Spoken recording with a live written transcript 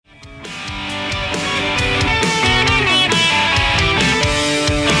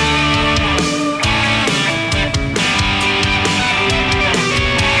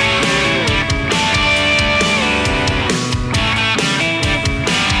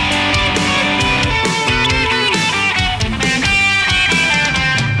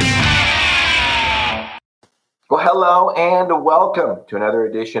Hello and welcome to another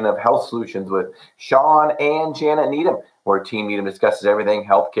edition of Health Solutions with Sean and Janet Needham, where Team Needham discusses everything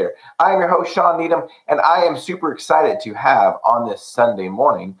healthcare. I am your host, Sean Needham, and I am super excited to have on this Sunday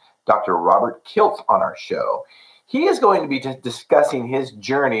morning Dr. Robert Kiltz on our show. He is going to be discussing his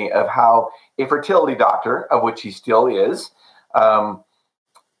journey of how a fertility doctor, of which he still is,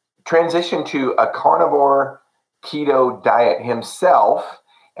 transitioned to a carnivore keto diet himself,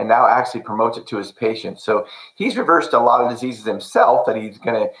 and now actually promotes it to his patients. So he's reversed a lot of diseases himself that he's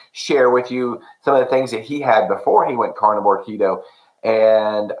going to share with you, some of the things that he had before he went carnivore keto.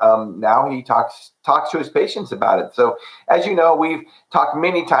 And now he talks to his patients about it. So as you know, we've talked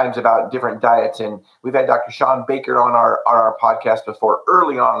many times about different diets, and we've had Dr. Sean Baker on our podcast before,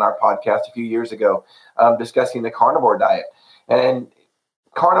 early on in our podcast a few years ago, discussing the carnivore diet. And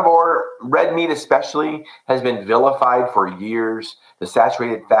carnivore, red meat especially, has been vilified for years. The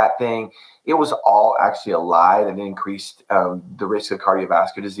saturated fat thing, it was all actually a lie that increased the risk of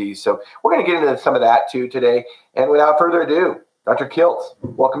cardiovascular disease. So we're going to get into some of that too today. And without further ado, Dr. Kiltz,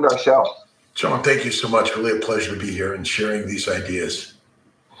 welcome to our show. Sean, thank you so much. Really a pleasure to be here and sharing these ideas.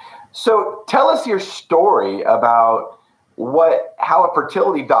 So tell us your story about how a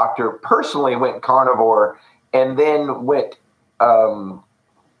fertility doctor personally went carnivore and then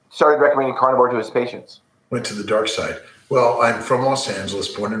started recommending carnivore to his patients. Went to the dark side. Well, I'm from Los Angeles,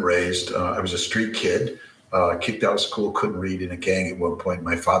 born and raised. I was a street kid, kicked out of school, couldn't read, in a gang at one point.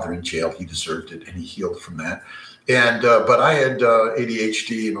 My father in jail, he deserved it, and he healed from that. And but I had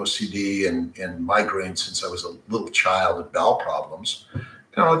ADHD and OCD and migraines since I was a little child with bowel problems.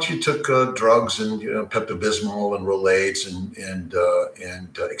 You took drugs and Pepto-Bismol and Rolaids and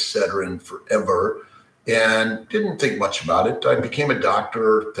Excedrin forever, and didn't think much about it. I became a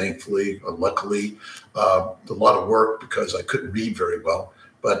doctor, thankfully, luckily. A lot of work because I couldn't read very well.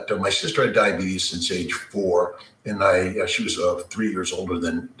 But my sister had diabetes since age 4, and she was 3 years older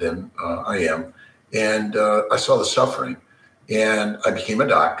than I am. And I saw the suffering. And I became a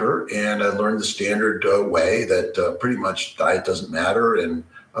doctor, and I learned the standard way that pretty much diet doesn't matter. And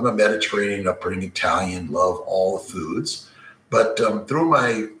I'm a Mediterranean upbringing, Italian, love all the foods. But through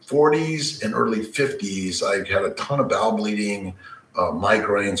my 40s and early 50s, I had a ton of bowel bleeding,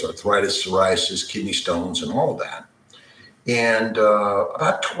 migraines, arthritis, psoriasis, kidney stones, and all of that. And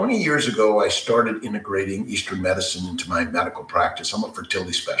about 20 years ago, I started integrating Eastern medicine into my medical practice. I'm a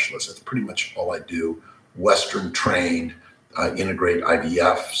fertility specialist. That's pretty much all I do. Western trained, integrate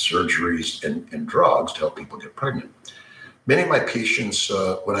IVF, surgeries, and drugs to help people get pregnant. Many of my patients,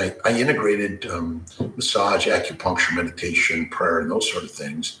 when I integrated massage, acupuncture, meditation, prayer, and those sort of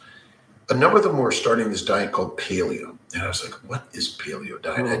things, a number of them were starting this diet called paleo. And I was like, what is paleo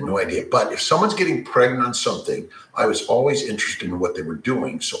diet? I had no idea. But if someone's getting pregnant on something, I was always interested in what they were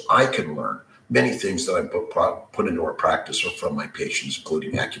doing so I can learn. Many things that I put into our practice are from my patients,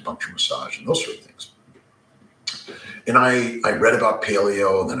 including acupuncture, massage, and those sort of things. And I read about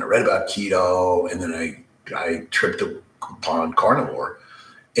paleo, and then I read about keto, and then I tripped upon carnivore,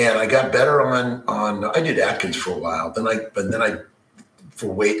 and I got better on I did Atkins for a while. Then I for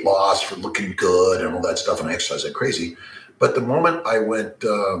weight loss, for looking good and all that stuff, and I exercised like crazy. But the moment I went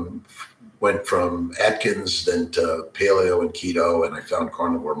from Atkins then to paleo and keto, and I found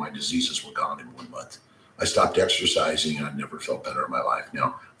carnivore, my diseases were gone in 1 month. I stopped exercising, and I've never felt better in my life.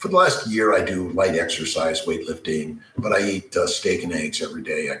 Now, for the last year, I do light exercise, weightlifting, but I eat steak and eggs every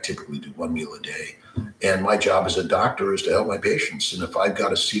day. I typically do 1 meal a day. And my job as a doctor is to help my patients. And if I've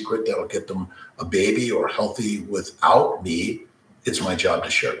got a secret that'll get them a baby or healthy without me, it's my job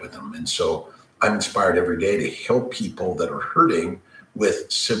to share it with them. And so I'm inspired every day to help people that are hurting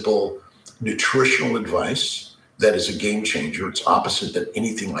with simple nutritional advice that is a game changer. It's opposite than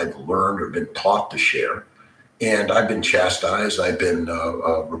anything I've learned or been taught to share. And I've been chastised. I've been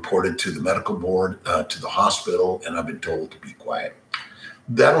reported to the medical board, to the hospital, and I've been told to be quiet.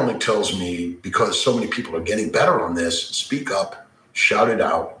 That only tells me, because so many people are getting better on this, speak up, shout it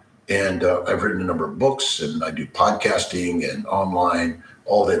out. And I've written a number of books, and I do podcasting and online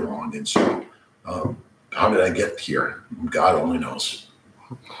all day long. And so how did I get here? God only knows.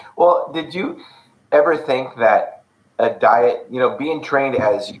 Well, did you ever think that a diet, being trained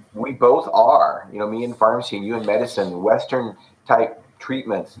as we both are, me in pharmacy and you in medicine, Western type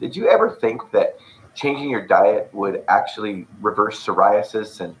treatments, did you ever think that changing your diet would actually reverse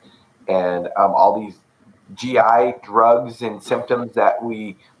psoriasis and all these GI drugs and symptoms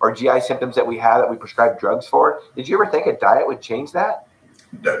GI symptoms that we have that we prescribe drugs for? Did you ever think a diet would change that?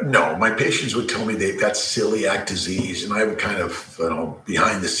 No, my patients would tell me they've got celiac disease, and I would kind of,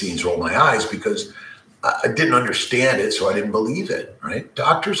 behind the scenes roll my eyes because I didn't understand it, so I didn't believe it, right?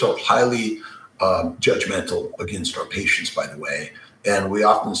 Doctors are highly judgmental against our patients, by the way. And we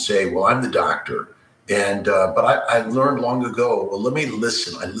often say, well, I'm the doctor. And but I learned long ago, well, let me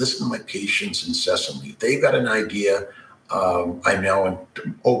listen. I listen to my patients incessantly. If they've got an idea, I now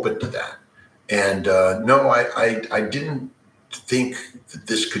am open to that. And no, I didn't think that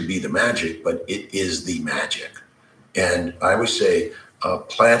this could be the magic, but it is the magic. And I always say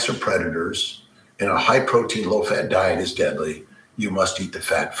plants are predators, and a high protein, low fat diet is deadly. You must eat the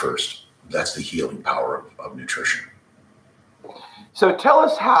fat first. That's the healing power of nutrition. So tell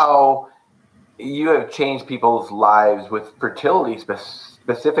us how you have changed people's lives with fertility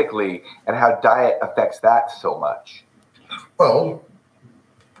specifically, and how diet affects that so much. Well,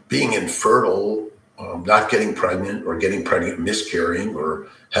 being infertile, not getting pregnant or getting pregnant, miscarrying, or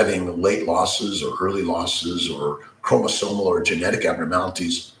having late losses or early losses or chromosomal or genetic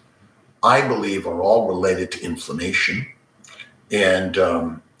abnormalities, I believe are all related to inflammation. And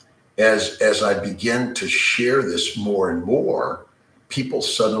as I begin to share this more and more, people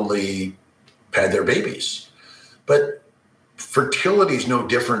suddenly had their babies. But fertility is no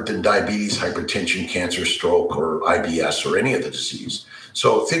different than diabetes, hypertension, cancer, stroke, or IBS, or any of the disease.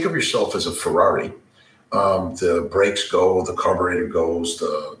 So think of yourself as a Ferrari. The brakes go, the carburetor goes,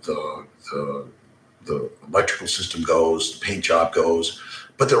 the electrical system goes, the paint job goes,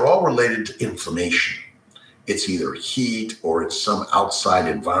 but they're all related to inflammation. It's either heat or it's some outside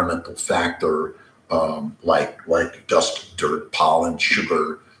environmental factor, like dust, dirt, pollen,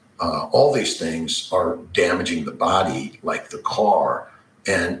 sugar. All these things are damaging the body like the car.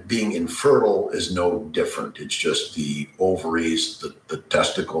 And being infertile is no different. It's just the ovaries, the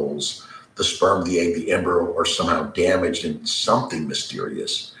testicles, the sperm, the egg, the embryo are somehow damaged in something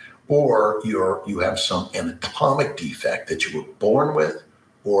mysterious. Or you have some anatomic defect that you were born with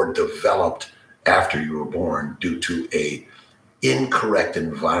or developed after you were born due to a incorrect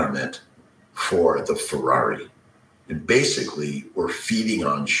environment for the Ferrari. And basically, we're feeding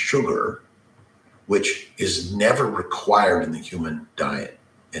on sugar, which is never required in the human diet.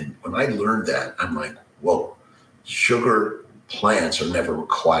 And when I learned that, I'm like, whoa, sugar plants are never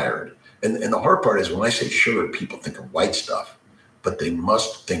required. And the hard part is when I say sugar, people think of white stuff, but they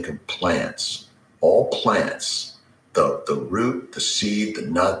must think of plants. All plants, the root, the seed, the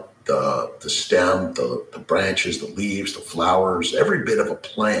nut, the stem, the branches, the leaves, the flowers, every bit of a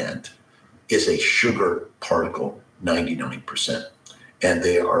plant is a sugar particle, 99%. And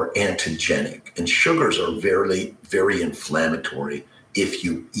they are antigenic. And sugars are very, very inflammatory if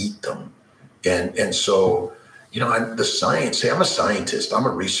you eat them. And so, I'm the science. I'm a scientist. I'm a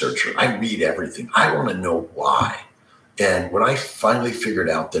researcher. I read everything. I want to know why. And when I finally figured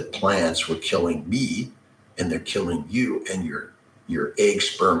out that plants were killing me and they're killing you and your egg,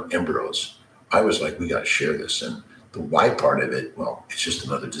 sperm, embryos, I was like, we got to share this. And the why part of it, well, it's just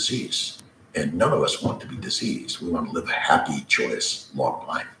another disease. And none of us want to be diseased. We want to live a happy, joyous, long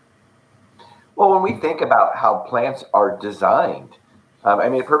life. Well, when we think about how plants are designed,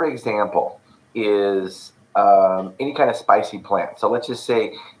 a perfect example is any kind of spicy plant. So let's just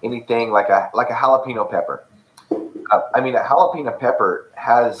say anything like a jalapeno pepper. A jalapeno pepper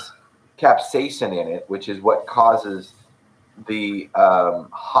has capsaicin in it, which is what causes the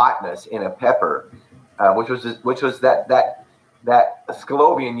hotness in a pepper, which was that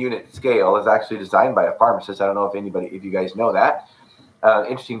Sclovian unit scale is actually designed by a pharmacist. I don't know if you guys know that.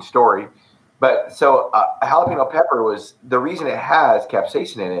 Interesting story. But so a jalapeno pepper was, the reason it has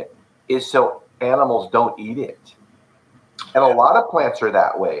capsaicin in it is so animals don't eat it. And a lot of plants are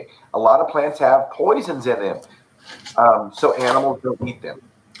that way. A lot of plants have poisons in them, so animals don't eat them.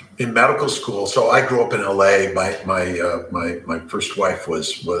 In medical school, so I grew up in LA. My first wife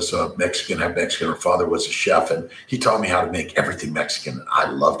was Mexican, half Mexican. Her father was a chef, and he taught me how to make everything Mexican. And I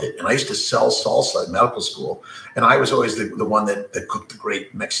loved it. And I used to sell salsa in medical school, and I was always the one that cooked the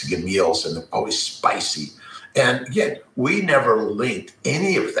great Mexican meals, and always spicy. And again, we never linked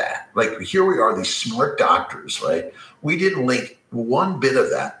any of that. Like here we are, these smart doctors, right? We didn't link one bit of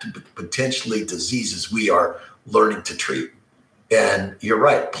that to potentially diseases we are learning to treat. And you're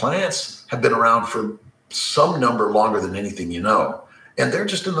right, plants have been around for some number longer than anything you know. And they're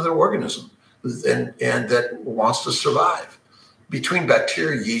just another organism and that wants to survive. Between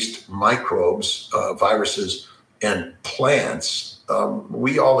bacteria, yeast, microbes, viruses, and plants,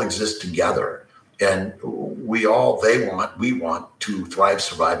 we all exist together. And we want to thrive,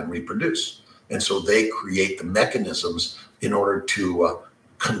 survive, and reproduce. And so they create the mechanisms in order to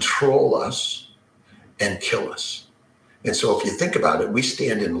control us and kill us. And so if you think about it, we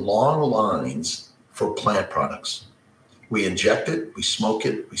stand in long lines for plant products. We inject it, we smoke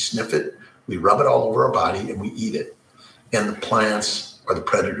it, we sniff it, we rub it all over our body, and we eat it. And the plants are the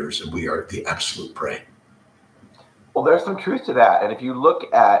predators and we are the absolute prey. Well, there's some truth to that. And if you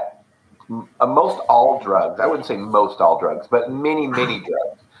look at most all drugs, I wouldn't say most all drugs, but many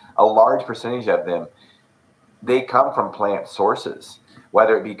drugs, a large percentage of them, they come from plant sources,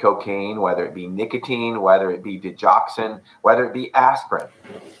 whether it be cocaine, whether it be nicotine, whether it be digoxin, whether it be aspirin.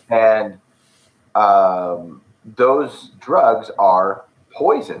 And those drugs are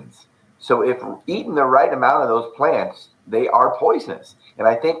poisons. So if eating the right amount of those plants, they are poisonous. And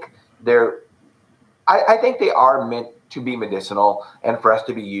I think I think they are meant to be medicinal and for us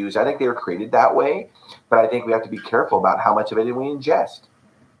to be used. I think they were created that way, but I think we have to be careful about how much of it we ingest.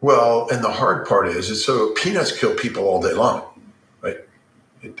 Well, and the hard part is so peanuts kill people all day long, right?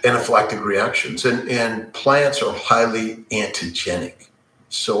 Anaphylactic reactions. And plants are highly antigenic.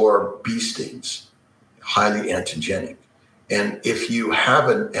 So are bee stings, highly antigenic. And if you have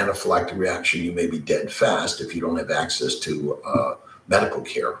an anaphylactic reaction, you may be dead fast if you don't have access to medical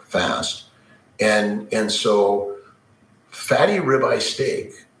care fast. And so fatty ribeye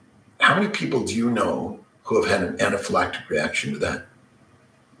steak, how many people do you know who have had an anaphylactic reaction to that?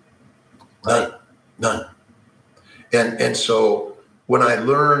 None. And so when I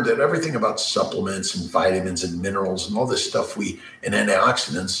learned that everything about supplements and vitamins and minerals and all this stuff and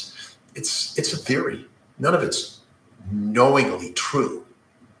antioxidants, it's a theory. None of it's knowingly true.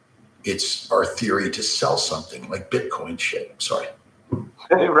 It's our theory to sell something like Bitcoin shit. Sorry.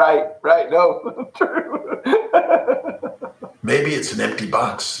 Right. No, true. Maybe it's an empty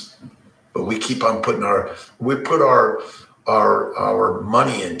box, but we keep on put our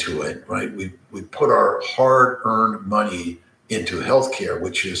money into it, right? We put our hard-earned money into healthcare,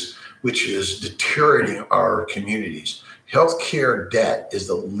 which is deteriorating our communities. Healthcare debt is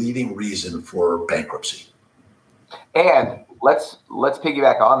the leading reason for bankruptcy. And let's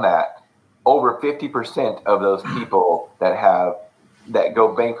piggyback on that. Over 50% of those people that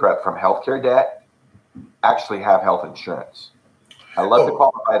go bankrupt from healthcare debt actually have health insurance. I love to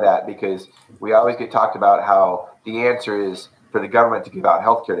qualify that because we always get talked about how the answer is for the government to give out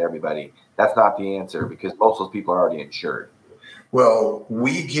healthcare to everybody. That's not the answer because most of those people are already insured. Well,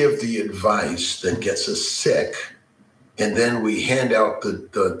 we give the advice that gets us sick, and then we hand out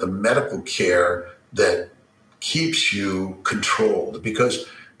the medical care that keeps you controlled because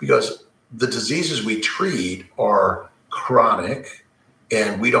the diseases we treat are chronic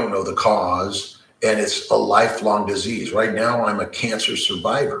and we don't know the cause. And it's a lifelong disease. Right now, I'm a cancer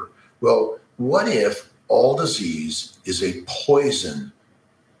survivor. Well, what if all disease is a poison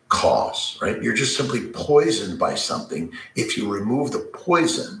cause, right? You're just simply poisoned by something. If you remove the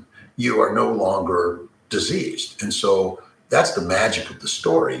poison, you are no longer diseased. And so that's the magic of the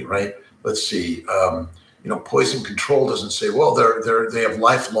story, right? Let's see. Poison control doesn't say, well, they have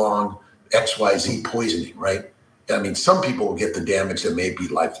lifelong XYZ poisoning, right? I mean, some people will get the damage that may be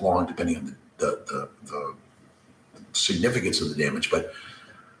lifelong, depending on the significance of the damage, but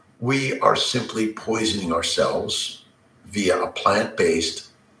we are simply poisoning ourselves via a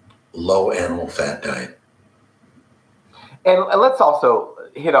plant-based, low animal fat diet. And let's also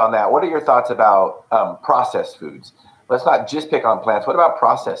hit on that. What are your thoughts about processed foods? Let's not just pick on plants. What about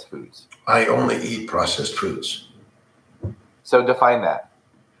processed foods? I only eat processed foods. So define that.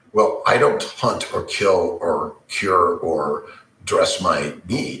 Well, I don't hunt or kill or cure or dress my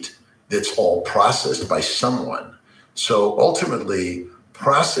meat. It's all processed by someone. So ultimately,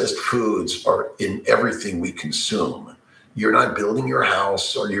 processed foods are in everything we consume. You're not building your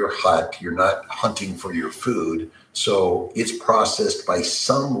house or your hut. You're not hunting for your food. So it's processed by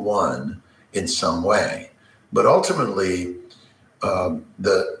someone in some way. But ultimately,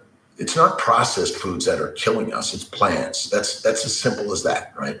 it's not processed foods that are killing us. It's plants. That's as simple as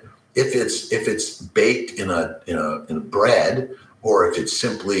that, right? If it's baked in a bread, or if it's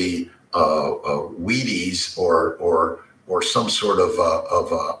simply Wheaties or some sort of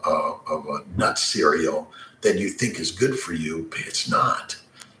a nut cereal that you think is good for you, it's not.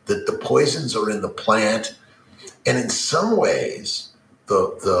 That the poisons are in the plant, and in some ways,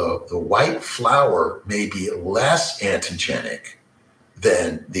 the white flour may be less antigenic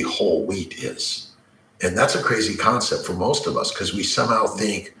than the whole wheat is, and that's a crazy concept for most of us because we somehow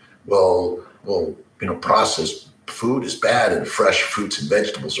think, well, processed food is bad and fresh fruits and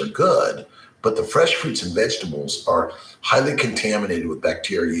vegetables are good, but the fresh fruits and vegetables are highly contaminated with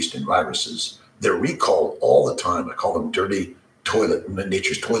bacteria, yeast, and viruses. They're recalled all the time. I call them dirty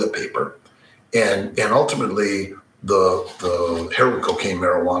nature's toilet paper. And ultimately, the heroin, cocaine,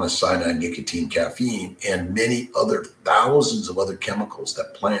 marijuana, cyanide, nicotine, caffeine, and many other thousands of other chemicals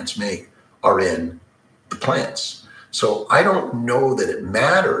that plants make are in the plants. So I don't know that it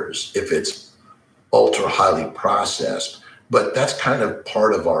matters if it's ultra highly processed. But that's kind of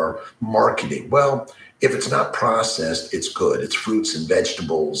part of our marketing. Well, if it's not processed, it's good. It's fruits and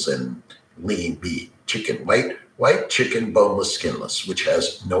vegetables and lean meat, chicken, white chicken, boneless, skinless, which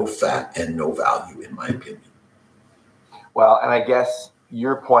has no fat and no value, in my opinion. Well, and I guess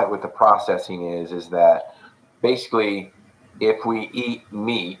your point with the processing is that basically if we eat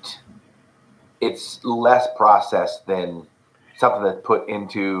meat, it's less processed than something that's put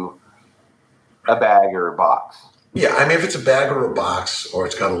into a bag or a box. Yeah, I mean, if it's a bag or a box or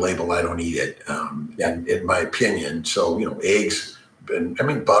it's got a label, I don't eat it, in my opinion. So, eggs, and I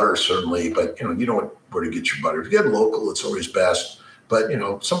mean, butter certainly, but, you know where to get your butter. If you get local, it's always best. But,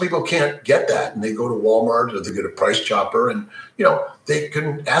 some people can't get that, and they go to Walmart or they get a Price Chopper, and, they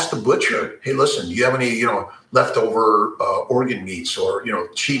can ask the butcher, hey, listen, do you have any, leftover organ meats or,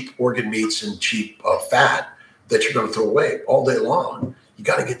 cheap organ meats and cheap fat that you're going to throw away all day long? You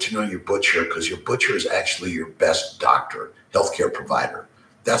got to get to know your butcher, because your butcher is actually your best doctor, healthcare provider.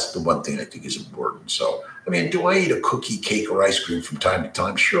 That's the one thing I think is important. So, I mean, do I eat a cookie, cake, or ice cream from time to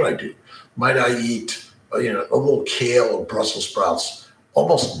time? Sure, I do. Might I eat, a little kale or Brussels sprouts?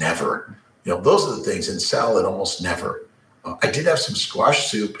 Almost never. Those are the things. In salad, almost never. I did have some squash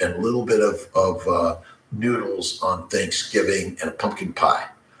soup and a little bit of noodles on Thanksgiving and a pumpkin pie.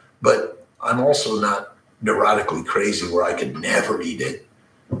 But I'm also not neurotically crazy where I could never eat it,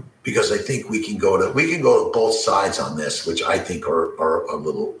 because I think we can go to both sides on this, which I think are a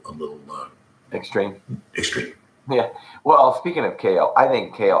little extreme. Extreme. Yeah. Well, speaking of kale, I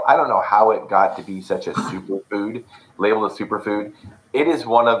think kale, I don't know how it got to be such a superfood, labeled a superfood. It is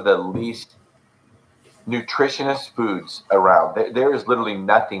one of the least nutritious foods around. There is literally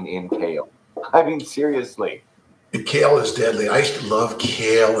nothing in kale. I mean, seriously. The kale is deadly. I used to love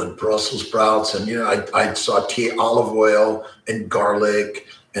kale and Brussels sprouts, and I'd saute olive oil and garlic,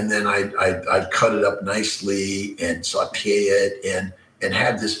 and then I'd cut it up nicely and saute it and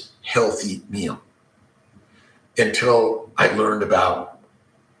have this healthy meal, until I learned about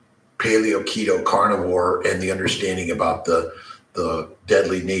paleo, keto, carnivore, and the understanding about the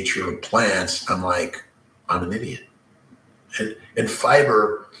deadly nature of plants. I'm like, I'm an idiot. And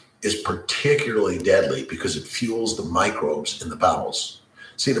fiber is particularly deadly because it fuels the microbes in the bowels.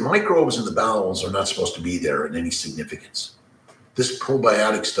 See, the microbes in the bowels are not supposed to be there in any significance. This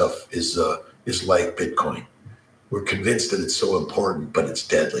probiotic stuff is like Bitcoin. We're convinced that it's so important, but it's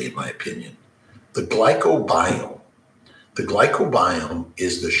deadly, in my opinion. The glycobiome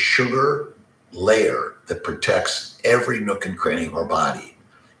is the sugar layer that protects every nook and cranny of our body.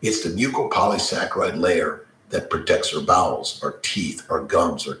 It's the mucopolysaccharide layer that protects our bowels, our teeth, our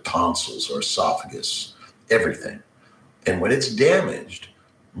gums, our tonsils, our esophagus, everything. And when it's damaged,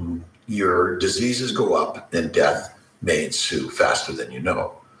 your diseases go up and death may ensue faster than you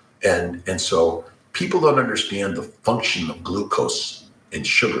know. And so people don't understand the function of glucose and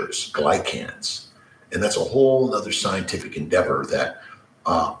sugars, glycans. And that's a whole other scientific endeavor that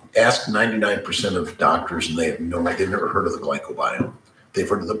ask 99% of doctors, and they've never heard of the glycobiome. They've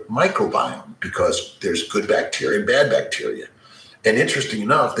heard of the microbiome, because there's good bacteria and bad bacteria. And interesting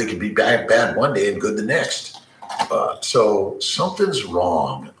enough, they can be bad one day and good the next. So something's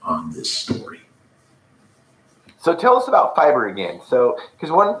wrong on this story. So tell us about fiber again. So,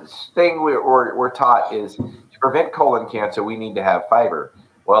 because one thing we're taught is to prevent colon cancer, we need to have fiber.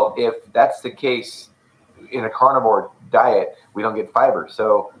 Well, if that's the case in a carnivore diet, we don't get fiber.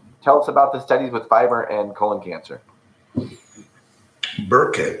 So tell us about the studies with fiber and colon cancer.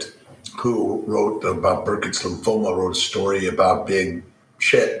 Burkitt, who wrote about Burkitt's lymphoma, wrote a story about big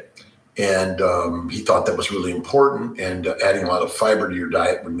shit. And he thought that was really important. And adding a lot of fiber to your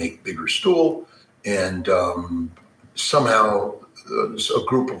diet would make bigger stool. And somehow a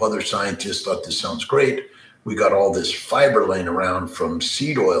group of other scientists thought this sounds great. We got all this fiber laying around from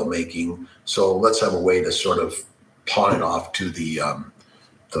seed oil making. So let's have a way to sort of pawn it off to the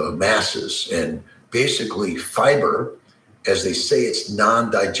masses. And basically fiber, as they say, it's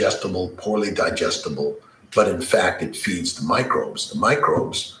non-digestible, poorly digestible, but in fact, it feeds the microbes. The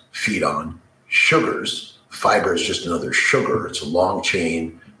microbes feed on sugars. Fiber is just another sugar. It's a long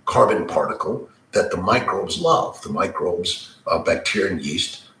chain carbon particle that the microbes love. The microbes, bacteria and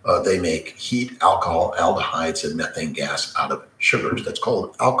yeast, they make heat, alcohol, aldehydes, and methane gas out of sugars. That's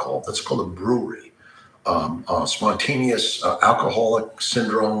called alcohol. That's called a brewery. Spontaneous alcoholic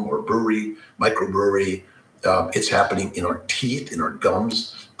syndrome or brewery, microbrewery. It's happening in our teeth, in our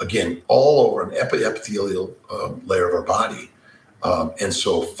gums, again, all over an epithelial layer of our body. And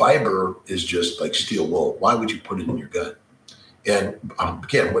so fiber is just like steel wool. Why would you put it in your gut? And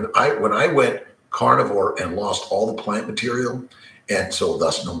again, when I went carnivore and lost all the plant material, and so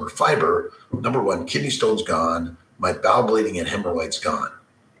thus no more fiber, number one, kidney stones gone, my bowel bleeding and hemorrhoids gone.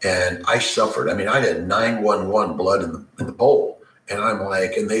 And I suffered. I mean, I had 911 blood in the bowl. And I'm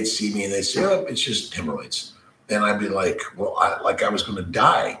like, and they'd see me and they'd say, oh, it's just hemorrhoids. And I'd be like, well, I was going to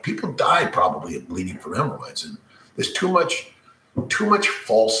die. People die probably of bleeding from hemorrhoids. And there's too much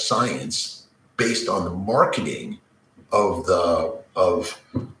false science based on the marketing of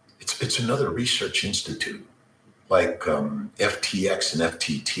it's another research institute like FTX and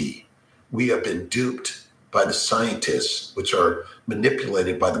FTT. We have been duped by the scientists, which are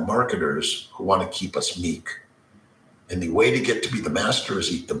manipulated by the marketers who want to keep us meek. And the way to get to be the master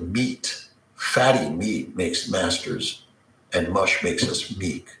is eat the meat. Fatty meat makes masters, and mush makes us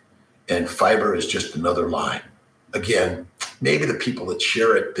meek. And fiber is just another lie. Again, maybe the people that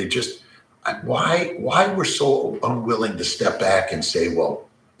share it, they just, why we're so unwilling to step back and say, well,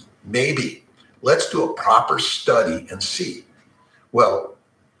 maybe let's do a proper study and see. Well,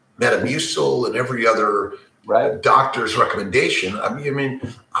 Metamucil and every other doctor's recommendation. I mean,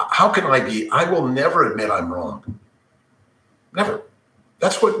 how can I will never admit I'm wrong. Never.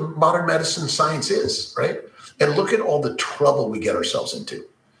 That's what modern medicine science is, right? And look at all the trouble we get ourselves into,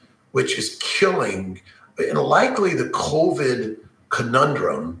 which is killing. And likely the COVID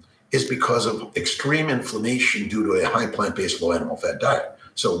conundrum is because of extreme inflammation due to a high plant-based, low animal fat diet.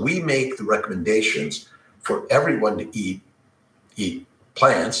 So we make the recommendations for everyone to eat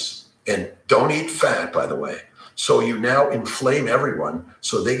plants and don't eat fat, by the way. So you now inflame everyone.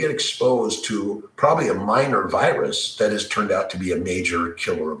 So they get exposed to probably a minor virus that has turned out to be a major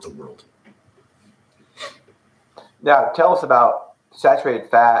killer of the world. Now, tell us about saturated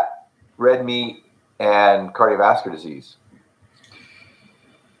fat, red meat, and cardiovascular disease.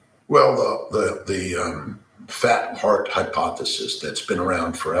 Well, the fat heart hypothesis that's been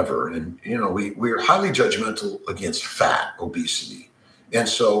around forever. And, we're highly judgmental against fat obesity. And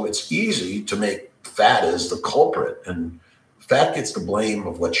so it's easy to make fat as the culprit, and fat gets the blame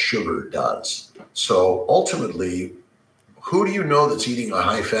of what sugar does. So ultimately, who do you know that's eating a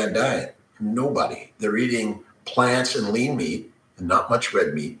high fat diet? Nobody. They're eating plants and lean meat and not much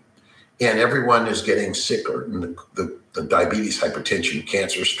red meat. And everyone is getting sicker. And the diabetes, hypertension,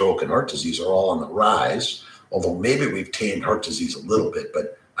 cancer, stroke, and heart disease are all on the rise. Although maybe we've tamed heart disease a little bit,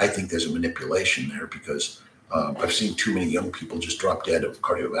 but I think there's a manipulation there because I've seen too many young people just drop dead of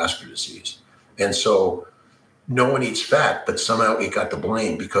cardiovascular disease. And so no one eats fat, but somehow it got the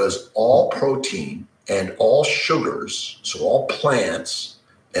blame because all protein and all sugars, so all plants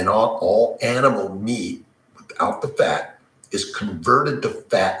and all animal meat without the fat is converted to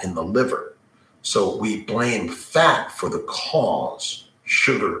fat in the liver. So we blame fat for the cause,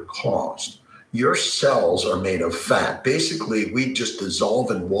 sugar caused. Your cells are made of fat. Basically, we just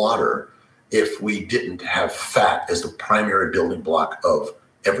dissolve in water if we didn't have fat as the primary building block of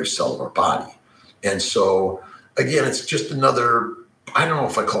every cell of our body. And so, again, it's just another, I don't know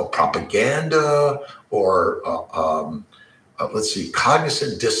if I call it propaganda or,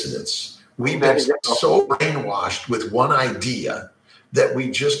 cognitive dissonance. We've been so brainwashed with one idea that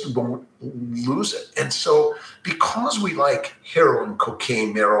we just won't lose it. And so because we like heroin,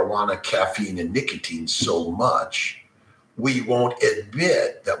 cocaine, marijuana, caffeine, and nicotine so much, we won't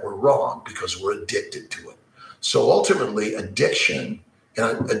admit that we're wrong because we're addicted to it. So ultimately, addiction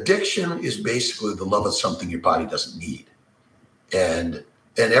is basically the love of something your body doesn't need. And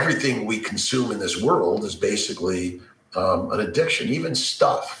everything we consume in this world is basically an addiction, even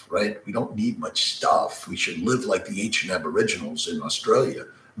stuff, right? We don't need much stuff. We should live like the ancient Aboriginals in Australia.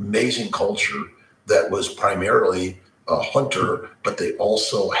 Amazing culture that was primarily a hunter, but they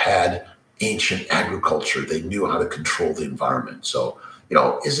also had ancient agriculture. They knew how to control the environment. So,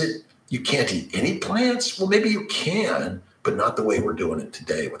 you can't eat any plants? Well, maybe you can, but not the way we're doing it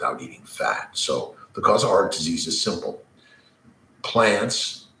today without eating fat. So the cause of heart disease is simple.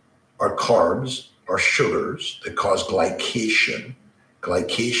 Plants are carbs, are sugars that cause glycation.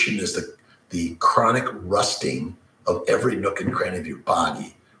 Glycation is the chronic rusting of every nook and cranny of your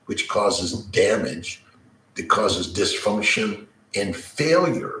body, which causes damage, that causes dysfunction and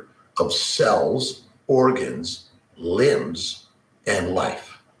failure of cells, organs, limbs, and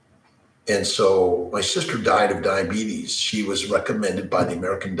life. And so my sister died of diabetes. She was recommended by the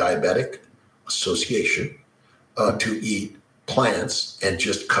American Diabetic Association to eat plants and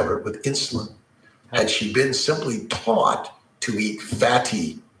just cover it with insulin. Had she been simply taught to eat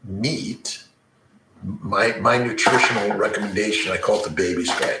fatty meat, my nutritional recommendation, I call it the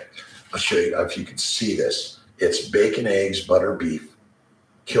baby's guide. I'll show you if you can see this. It's bacon, eggs, butter, beef,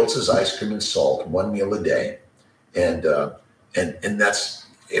 Kiltz's ice cream and salt, one meal a day. And that's,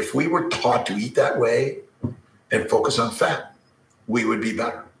 if we were taught to eat that way and focus on fat, we would be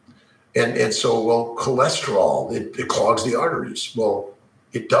better. And so, well, cholesterol, it clogs the arteries. Well,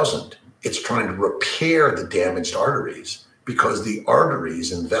 it doesn't. It's trying to repair the damaged arteries because the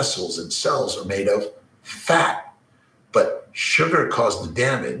arteries and vessels and cells are made of fat. But sugar caused the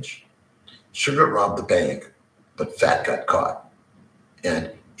damage. Sugar robbed the bank, but fat got caught.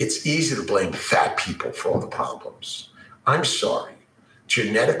 And it's easy to blame fat people for all the problems. I'm sorry.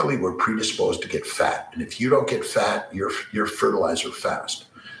 Genetically, we're predisposed to get fat. And if you don't get fat, you're fertilizer fast.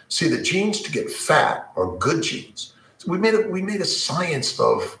 See, the genes to get fat are good genes. So we made a science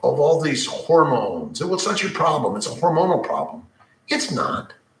of all these hormones. Well, it's not your problem. It's a hormonal problem. It's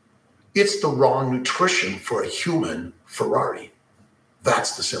not. It's the wrong nutrition for a human Ferrari.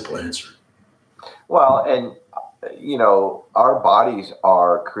 That's the simple answer. Well, and our bodies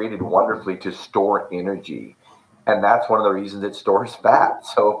are created wonderfully to store energy. And that's one of the reasons it stores fat.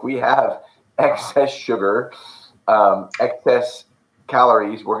 So if we have excess sugar, excess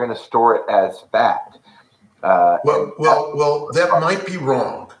calories, we're going to store it as fat. Well, that might be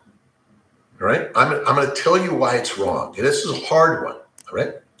wrong. All right. I'm going to tell you why it's wrong. And this is a hard one. All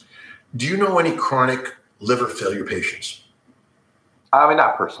right. Do you know any chronic liver failure patients? I mean,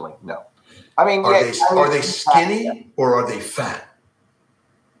 not personally, no. I mean, are they skinny or are they fat?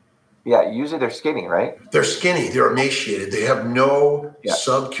 Yeah, usually they're skinny, right? They're skinny. They're emaciated. They have no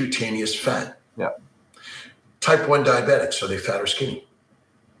subcutaneous fat. Yeah. Type 1 diabetics, are they fat or skinny?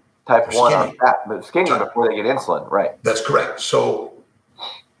 Type 1 are fat, but skinny before they get insulin, right? That's correct. So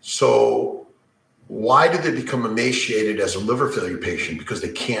why do they become emaciated as a liver failure patient? Because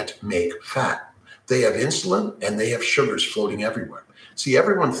they can't make fat. They have insulin and they have sugars floating everywhere. See,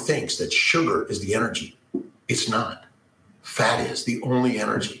 everyone thinks that sugar is the energy. It's not. Fat is the only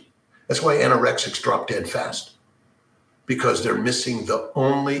energy. That's why anorexics drop dead fast, because they're missing the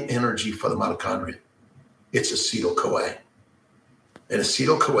only energy for the mitochondria. It's acetyl-CoA. And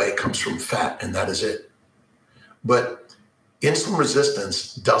acetyl-CoA comes from fat, and that is it. But insulin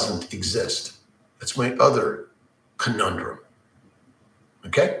resistance doesn't exist. That's my other conundrum.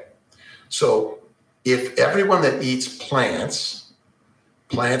 Okay? So if everyone that eats plants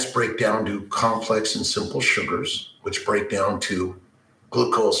break down to complex and simple sugars, which break down to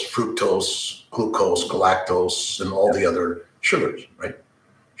glucose, fructose, galactose, and all the other sugars, right?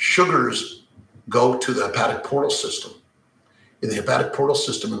 Sugars go to the hepatic portal system. In the hepatic portal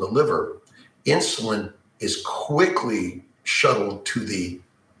system in the liver, insulin is quickly shuttled to the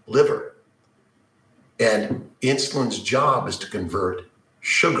liver. And insulin's job is to convert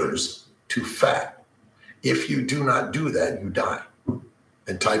sugars to fat. If you do not do that, you die.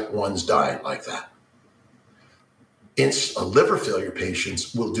 And type 1s die like that. Liver failure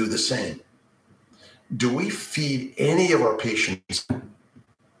patients will do the same. Do we feed any of our patients?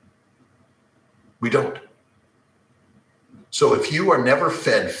 We don't. So if you are never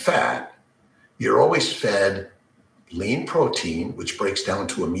fed fat, you're always fed lean protein, which breaks down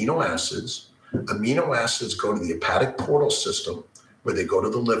to amino acids. Amino acids go to the hepatic portal system, where they go to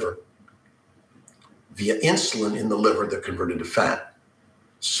the liver. Via insulin in the liver, they're converted to fat.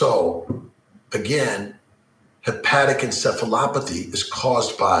 So again, hepatic encephalopathy is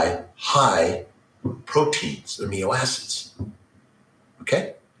caused by high proteins, amino acids,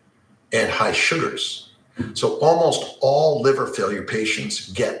 okay, and high sugars. So almost all liver failure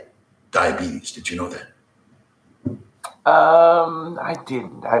patients get diabetes. Did you know that? I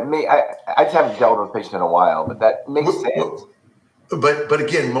didn't. I just haven't dealt with a patient in a while, but that makes sense. But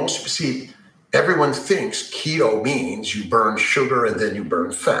again, everyone thinks keto means you burn sugar and then you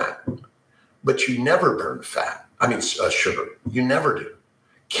burn fat. But you never burn sugar. You never do.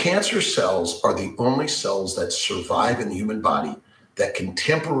 Cancer cells are the only cells that survive in the human body that can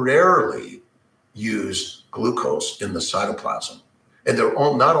temporarily use glucose in the cytoplasm. And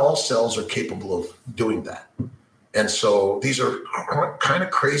not all cells are capable of doing that. And so these are kind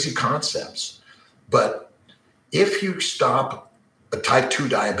of crazy concepts. But if you stop a type 2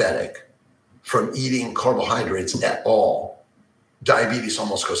 diabetic from eating carbohydrates at all, diabetes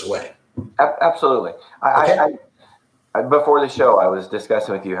almost goes away. Absolutely. Okay. I before the show, I was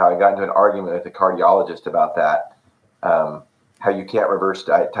discussing with you how I got into an argument with a cardiologist about that, how you can't reverse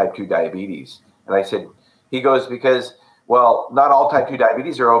type 2 diabetes. And I said, he goes, because, well, not all type 2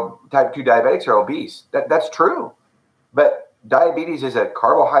 diabetics are obese. That's true. But diabetes is a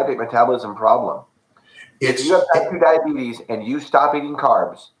carbohydrate metabolism problem. If you have type 2 diabetes and you stop eating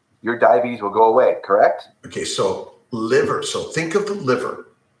carbs, your diabetes will go away, correct? Okay, so liver. So think of the liver.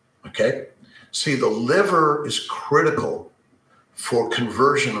 Okay. See, the liver is critical for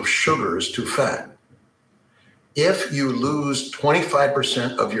conversion of sugars to fat. If you lose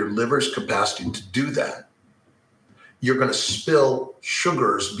 25% of your liver's capacity to do that, you're going to spill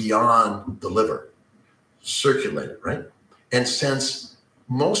sugars beyond the liver, circulate it, right? And since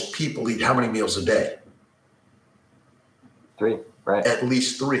most people eat how many meals a day? 3, right? At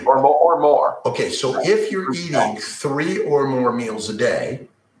least 3. Or more. Okay, so if you're eating 3 or more meals a day,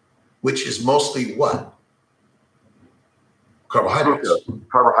 which is mostly what? Carbohydrates.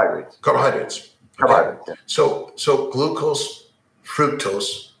 Carbohydrates. Okay? So glucose,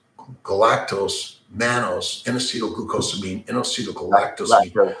 fructose, galactose, mannose, N-acetylglucosamine,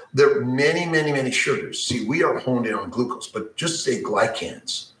 N-acetylgalactosamine. There are many, many, many sugars. See, we are honed in on glucose, but just say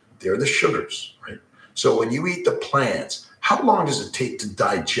glycans. They're the sugars, right? So when you eat the plants, how long does it take to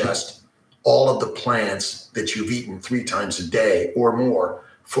digest all of the plants that you've eaten 3 times a day or more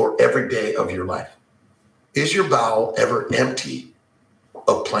for every day of your life? Is your bowel ever empty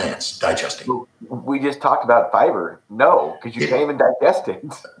of plants digesting? We just talked about fiber. No, because you can't even digest it.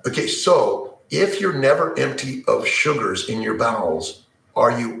 Okay, so if you're never empty of sugars in your bowels,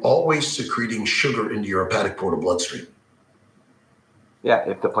 are you always secreting sugar into your hepatic portal bloodstream? Yeah,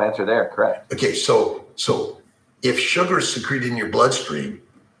 if the plants are there, correct. Okay, so if sugar is secreted in your bloodstream,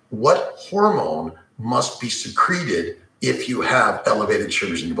 what hormone must be secreted if you have elevated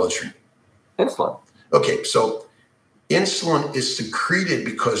sugars in your bloodstream? Insulin. Okay, so insulin is secreted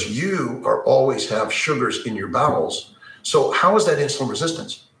because you are always have sugars in your bowels. So how is that insulin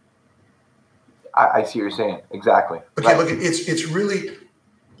resistance? I see what you're saying. Exactly. Okay, look, it's really,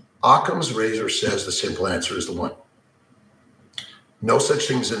 Occam's razor says the simple answer is the one. No such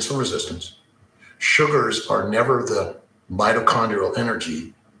thing as insulin resistance. Sugars are never the mitochondrial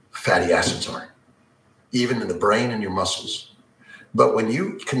energy fatty acids are, even in the brain and your muscles. But when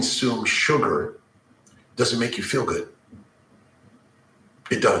you consume sugar, does it make you feel good?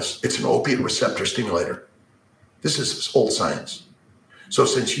 It does. It's an opiate receptor stimulator. This is old science. So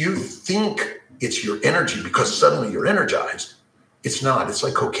since you think it's your energy because suddenly you're energized, it's not. It's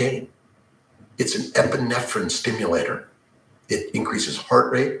like cocaine. It's an epinephrine stimulator. It increases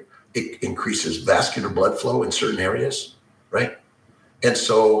heart rate. It increases vascular blood flow in certain areas, right? And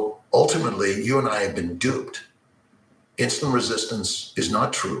so ultimately, you and I have been duped. Insulin resistance is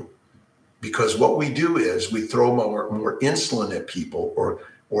not true because what we do is we throw more insulin at people or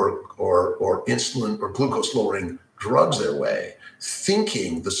insulin or glucose lowering drugs their way,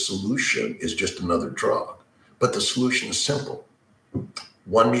 thinking the solution is just another drug. But the solution is simple.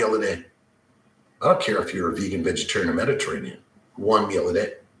 1 meal a day. I don't care if you're a vegan, vegetarian, or Mediterranean. 1 meal a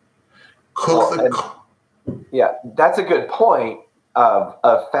day. Yeah, that's a good point of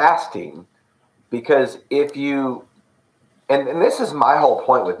fasting, because if you, and this is my whole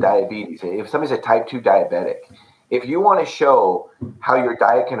point with diabetes. If somebody's a type 2 diabetic, if you want to show how your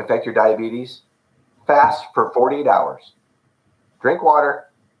diet can affect your diabetes, fast for 48 hours. Drink water,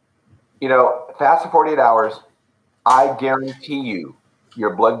 fast for 48 hours. I guarantee you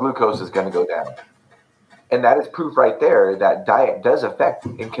your blood glucose is going to go down. And that is proof right there that diet does affect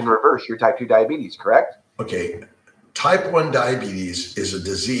and can reverse your type 2 diabetes, correct? Okay. Type 1 diabetes is a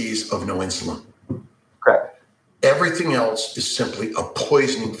disease of no insulin. Correct. Everything else is simply a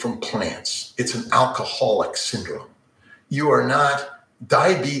poisoning from plants. It's an alcoholic syndrome. You are not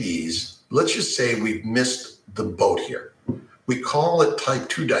diabetes. Let's just say we've missed the boat here. We call it type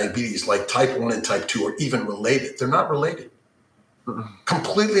 2 diabetes like type 1 and type 2 are even related. They're not related.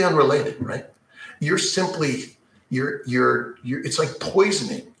 Completely unrelated, right? You're simply, it's like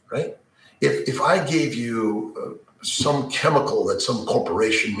poisoning, right? If I gave you some chemical that some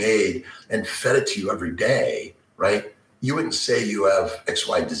corporation made and fed it to you every day, right? You wouldn't say you have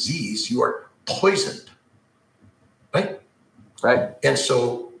XY disease, you are poisoned, right? Right. And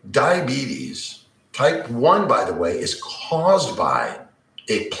so diabetes, type 1, by the way, is caused by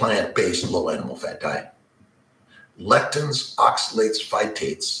a plant-based low animal fat diet. Lectins, oxalates,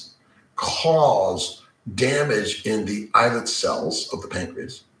 phytates cause damage in the islet cells of the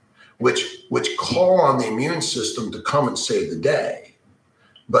pancreas, which call on the immune system to come and save the day.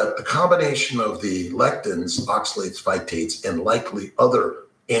 But the combination of the lectins, oxalates, phytates, and likely other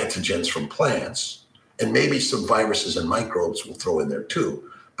antigens from plants, and maybe some viruses and microbes will throw in there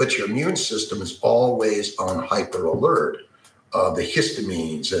too. But your immune system is always on hyper alert. The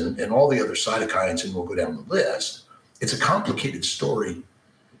histamines and all the other cytokines, and we'll go down the list. It's a complicated story,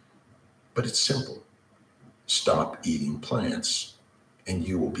 but it's simple. Stop eating plants, and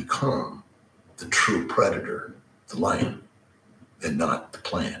you will become the true predator, the lion, and not the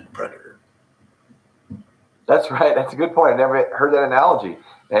plant predator. That's right. That's a good point. I never heard that analogy,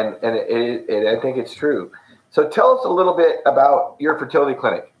 and I think it's true. So tell us a little bit about your fertility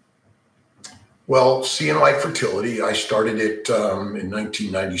clinic. Well, CNY Fertility, I started it in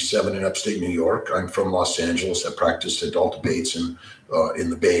 1997 in upstate New York. I'm from Los Angeles. I practiced adult debates in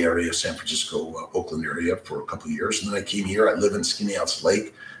the Bay Area, San Francisco, Oakland area for a couple of years. And then I came here. I live in Skinny Outs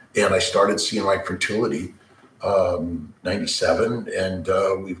Lake, and I started CNY Fertility 97. And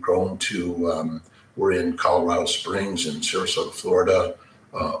we've grown to, we're in Colorado Springs and Sarasota, Florida,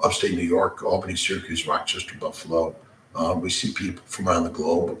 upstate New York, Albany, Syracuse, Rochester, Buffalo. We see people from around the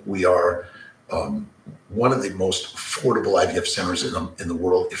globe. We are one of the most affordable IVF centers in the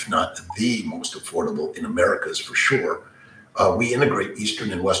world, if not the most affordable in Americas for sure. We integrate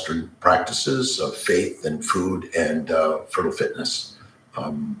Eastern and Western practices of faith and food and fertile fitness.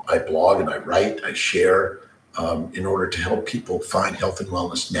 I blog and I write, I share in order to help people find health and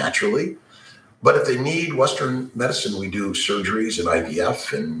wellness naturally. But if they need Western medicine, we do surgeries and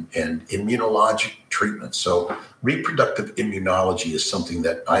IVF and immunologic treatments. So reproductive immunology is something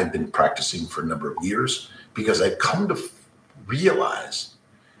that I've been practicing for a number of years because I've come to realize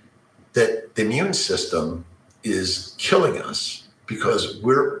that the immune system is killing us because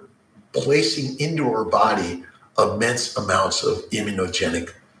we're placing into our body immense amounts of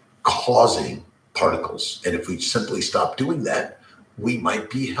immunogenic causing particles. And if we simply stop doing that, we might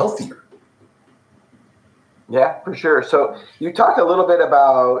be healthier. Yeah, for sure. So you talked a little bit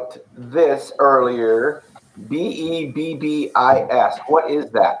about this earlier, BEBBIS. What is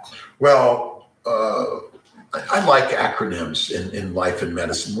that? Well, I like acronyms in life and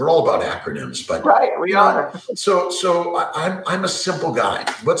medicine. We're all about acronyms, but right, we are. So I'm a simple guy.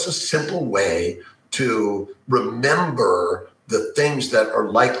 What's a simple way to remember the things that are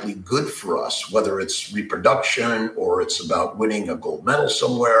likely good for us, whether it's reproduction or it's about winning a gold medal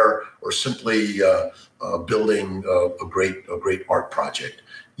somewhere or simply building a great art project?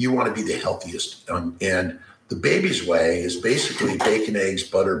 You want to be the healthiest. And the baby's way is basically bacon, eggs,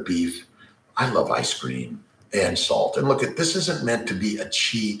 butter, beef. I love ice cream and salt. And look, this isn't meant to be a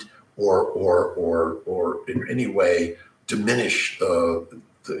cheat or in any way diminish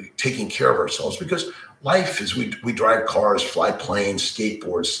taking care of ourselves, because life is we drive cars, fly planes,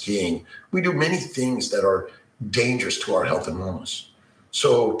 skateboard, skiing. We do many things that are dangerous to our health and wellness.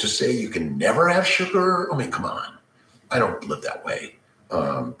 So to say you can never have sugar, I mean, come on. I don't live that way.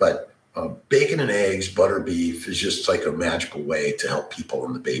 But bacon and eggs, butter, beef is just like a magical way to help people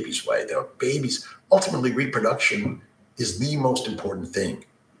in the baby's way. The babies, ultimately reproduction is the most important thing.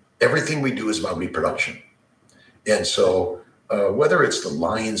 Everything we do is about reproduction. And so whether it's the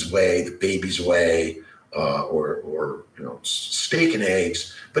lion's way, the baby's way, or steak and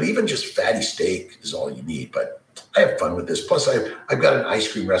eggs, but even just fatty steak is all you need. But I have fun with this. Plus, I've got an ice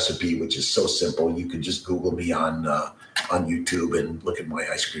cream recipe which is so simple. You can just Google me on YouTube and look at my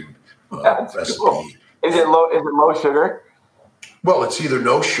ice cream recipe. Cool. Is it low sugar? Well, it's either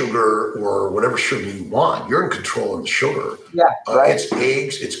no sugar or whatever sugar you want. You're in control of the sugar. Yeah, right. It's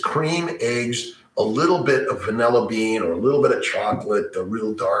eggs. It's cream, eggs, a little bit of vanilla bean or a little bit of chocolate, the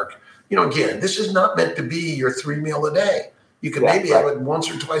real dark. Again, this is not meant to be your 3 meal a day. You can maybe have it once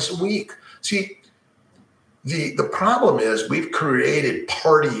or twice a week. See, the problem is we've created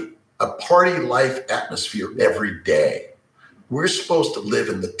a party life atmosphere every day. We're supposed to live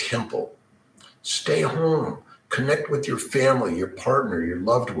in the temple. Stay home, connect with your family, your partner, your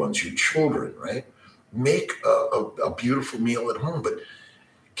loved ones, your children, right? Make a beautiful meal at home, but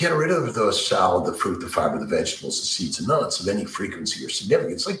get rid of the salad, the fruit, the fiber, the vegetables, the seeds and nuts of any frequency or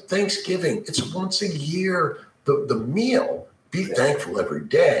significance. Like Thanksgiving, it's once a year, the meal. Be thankful every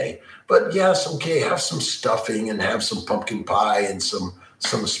day. But yes, okay, have some stuffing and have some pumpkin pie and some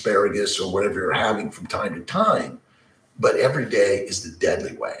asparagus or whatever you're having from time to time. But every day is the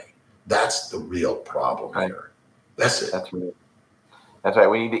deadly way. That's the real problem here. That's it. That's right.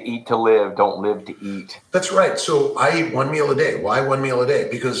 We need to eat to live, don't live to eat. That's right. So I eat 1 meal a day. Why 1 meal a day?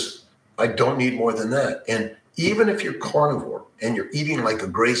 Because I don't need more than that. And even if you're carnivore and you're eating like a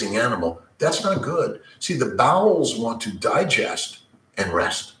grazing animal, that's not good. See, the bowels want to digest and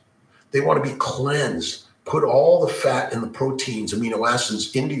rest. They want to be cleansed, put all the fat and the proteins, amino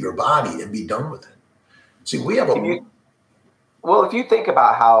acids into your body and be done with it. See, we have Well, if you think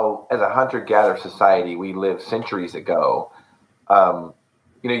about how, as a hunter-gatherer society, we lived centuries ago,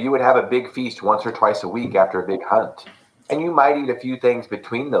 you would have a big feast once or twice a week after a big hunt, and you might eat a few things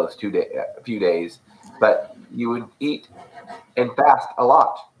between those few days, but you would eat and fast a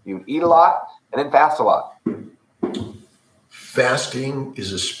lot. You would eat a lot and then fast a lot. Fasting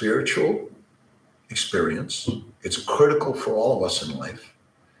is a spiritual experience. It's critical for all of us in life.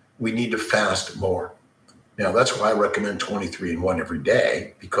 We need to fast more. Now, that's why I recommend 23-in-1 every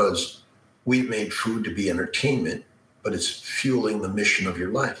day, because we've made food to be entertainment, but it's fueling the mission of your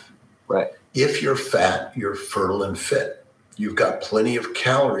life. Right. If you're fat, you're fertile and fit. You've got plenty of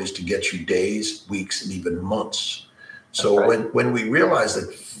calories to get you days, weeks, and even months. So when we realize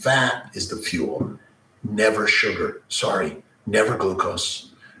that fat is the fuel, never sugar, never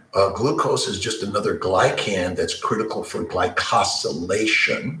glucose. Glucose is just another glycan that's critical for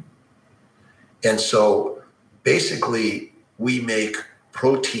glycosylation. And so basically we make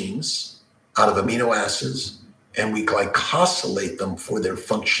proteins out of amino acids and we glycosylate them for their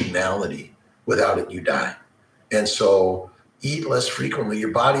functionality. Without it, you die. And so eat less frequently.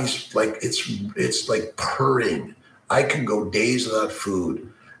 Your body's like, it's like purring. I can go days without food.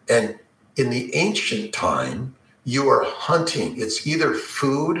 And in the ancient time, you are hunting. It's either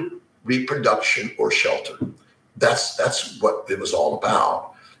food, reproduction, or shelter. That's what it was all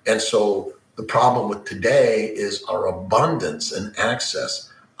about. And so the problem with today is our abundance and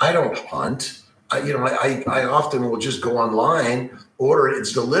access. I don't hunt. I often will just go online, order it,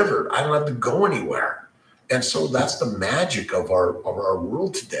 it's delivered. I don't have to go anywhere. And so that's the magic of our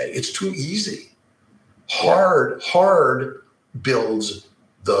world today. It's too easy. Hard builds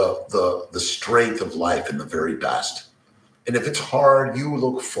the strength of life in the very best. And if it's hard, you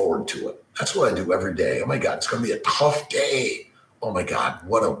look forward to it. That's what I do every day. Oh my God, it's going to be a tough day. Oh my God,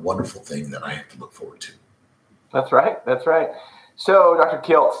 what a wonderful thing that I have to look forward to. That's right. That's right. So, Dr.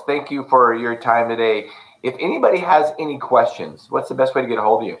 Kiltz, thank you for your time today. If anybody has any questions, what's the best way to get a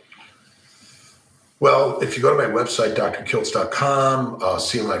hold of you? Well, if you go to my website, drkiltz.com,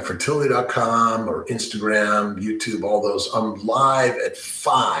 cmifertility.com, or Instagram, YouTube, all those, I'm live at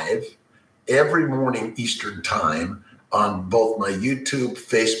 5 every morning Eastern time on both my YouTube,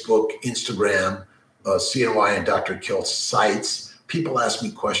 Facebook, Instagram, CNY and Dr. Kiltz sites. People ask me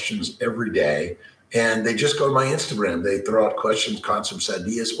questions every day, and they just go to my Instagram. They throw out questions, concepts,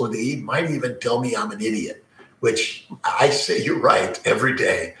 ideas, or they might even tell me I'm an idiot, which I say you're right every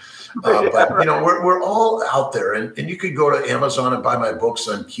day. But we're all out there, and you could go to Amazon and buy my books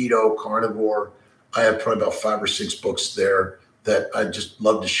on keto, carnivore. I have probably about 5 or 6 books there that I just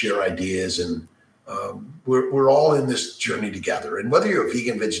love to share ideas, and we're all in this journey together. And whether you're a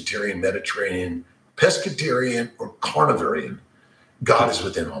vegan, vegetarian, Mediterranean, pescatarian, or carnivorian, God is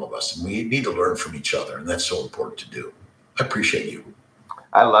within all of us, and we need to learn from each other, and that's so important to do. I appreciate you.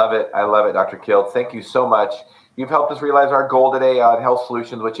 I love it. I love it, Dr. Kiltz. Thank you so much. You've helped us realize our goal today on Health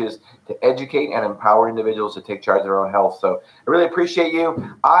Solutions, which is to educate and empower individuals to take charge of their own health. So I really appreciate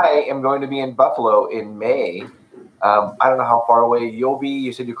you. I am going to be in Buffalo in May. I don't know how far away you'll be.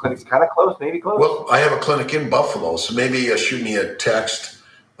 You said your clinic's kind of close, maybe close. Well, I have a clinic in Buffalo, so maybe shoot me a text.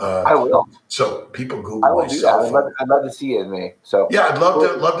 I will. So people Google I will do that. I'd love to see you in May. So yeah, I'd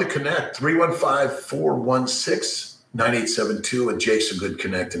love to connect. 315-416-9872, and Jake's a good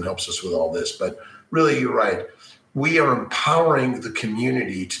connect and helps us with all this. But really, you're right. We are empowering the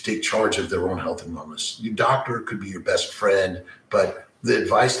community to take charge of their own health and wellness. Your doctor could be your best friend, but the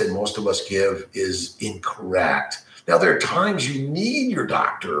advice that most of us give is incorrect. Now, there are times you need your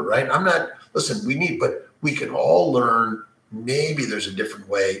doctor, right? But we can all learn. Maybe there's a different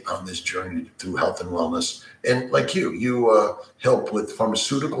way on this journey through health and wellness. And like you help with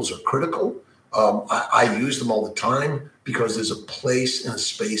pharmaceuticals are critical. I use them all the time because there's a place and a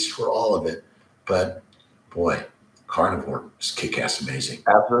space for all of it. But boy, carnivore is kick-ass amazing.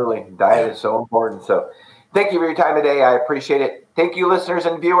 Absolutely. Diet is so important. So thank you for your time today. I appreciate it. Thank you, listeners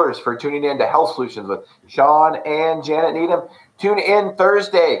and viewers, for tuning in to Health Solutions with Sean and Janet Needham. Tune in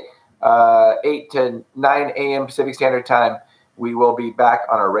Thursday, 8 to 9 a.m. Pacific Standard Time. We will be back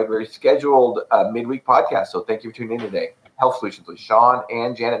on our regularly scheduled midweek podcast. So thank you for tuning in today. Health Solutions with Sean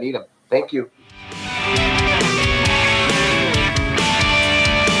and Janet Needham. Thank you.